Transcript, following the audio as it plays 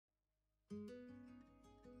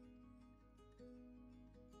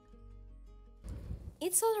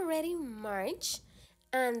It's already March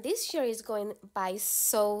and this year is going by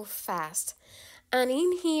so fast. And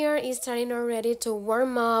in here it's starting already to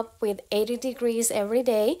warm up with 80 degrees every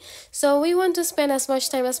day. So we want to spend as much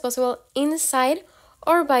time as possible inside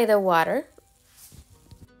or by the water.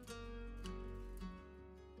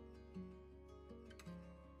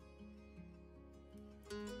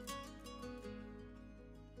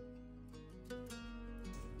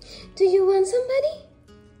 Do you want somebody?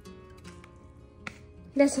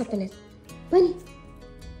 Let's open it. Bunny,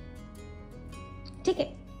 take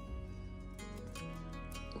it.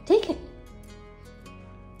 Take it.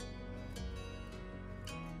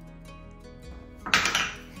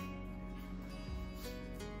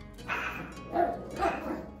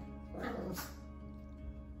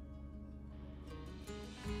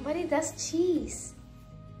 Buddy, that's cheese.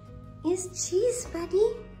 It's cheese,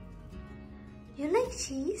 buddy. You like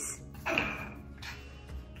cheese?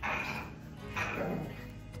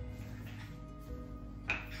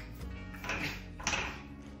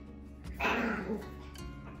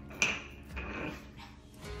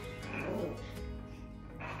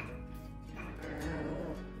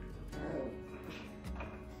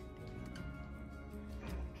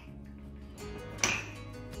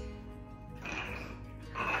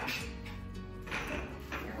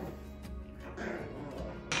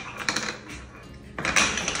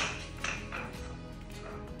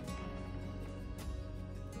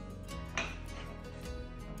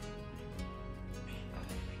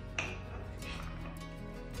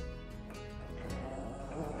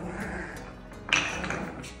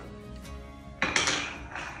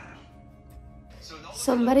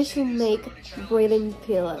 Somebody should make breathing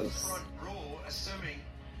pillows.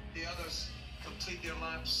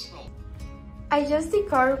 I just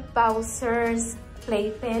decorated Bowser's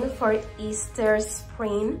playpen for Easter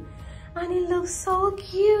spring and it looks so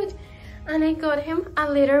cute. And I got him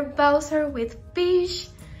a little Bowser with fish.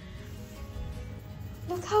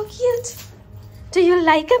 Look how cute. Do you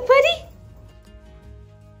like it, buddy?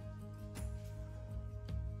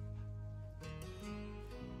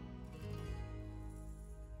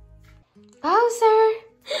 Bowser!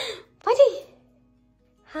 Buddy!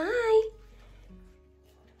 Hi!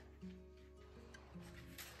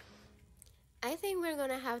 I think we're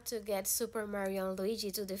gonna have to get Super Mario and Luigi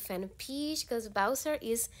to defend Peach because Bowser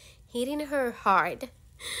is hitting her hard.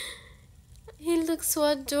 He looks so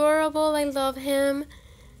adorable, I love him.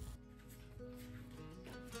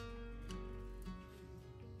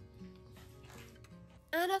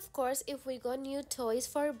 And of course, if we got new toys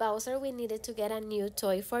for Bowser, we needed to get a new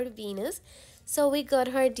toy for Venus. So we got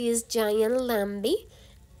her this giant Lambie.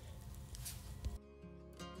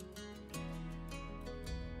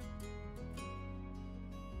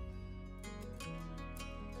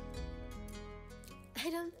 I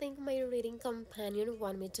don't think my reading companion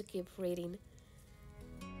want me to keep reading.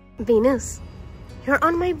 Venus, you're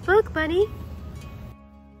on my book, buddy.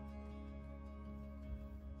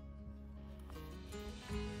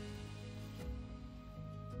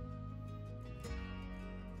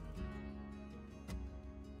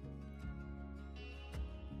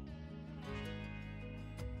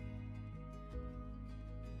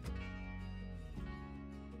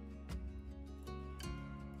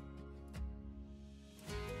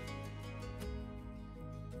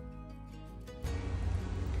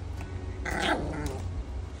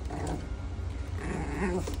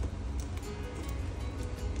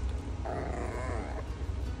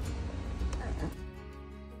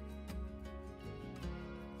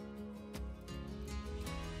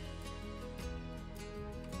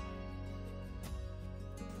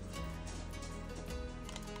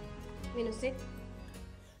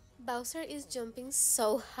 Bowser is jumping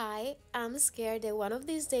so high, I'm scared that one of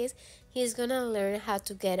these days he's gonna learn how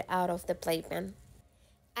to get out of the playpen.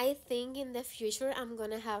 I think in the future I'm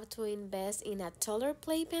gonna have to invest in a taller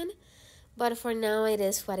playpen, but for now it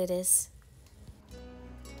is what it is.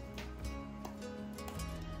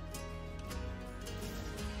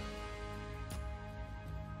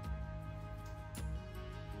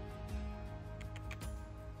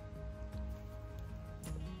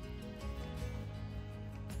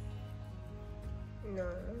 No.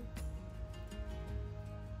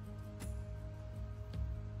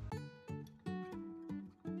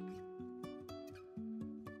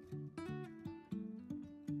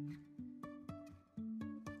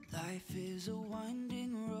 Life is a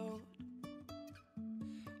winding road,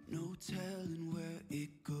 no telling where it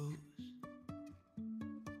goes.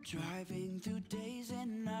 Driving through days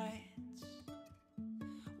and nights,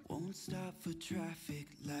 won't stop for traffic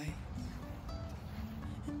lights.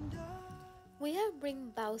 We have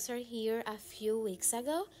bring Bowser here a few weeks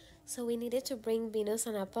ago, So we needed to bring Venus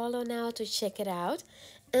and Apollo now to check it out.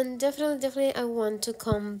 And definitely I want to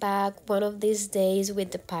come back one of these days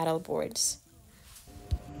with the paddle boards.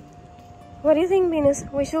 What do you think, Venus?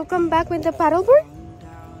 We should come back with the paddleboard?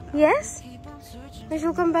 Yes? We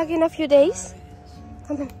should come back in a few days?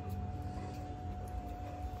 Come on.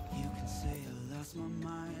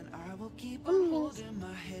 Come on,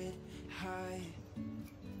 Venus.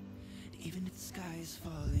 Even if the sky is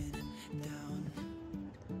falling down.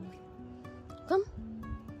 Come.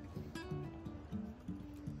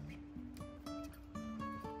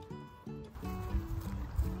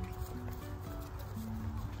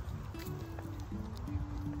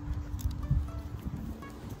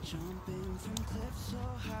 Jumping from cliffs so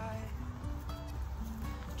high,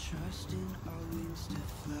 trusting our wings to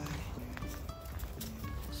fly.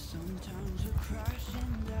 Sometimes we're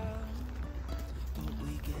crashing down, but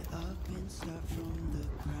we get up and start from the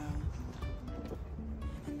ground.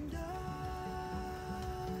 And I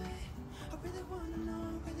really wanna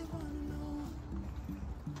know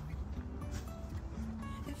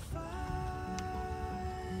if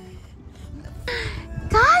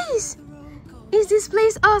Guys! Is this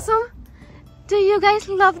place awesome? Do you guys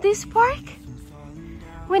love this park?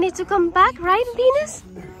 We need to come back, right, Venus?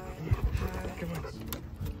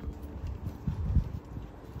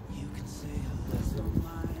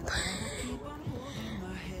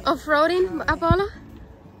 Off-roading, Apollo?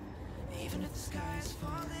 even if the sky is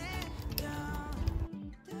falling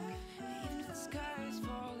down, even if the sky is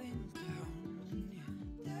falling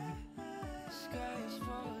down, the sky is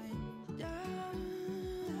falling down.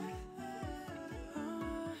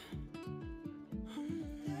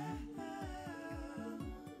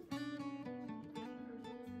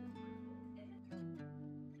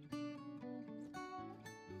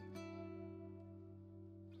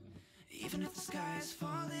 Even if the sky is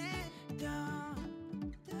falling down.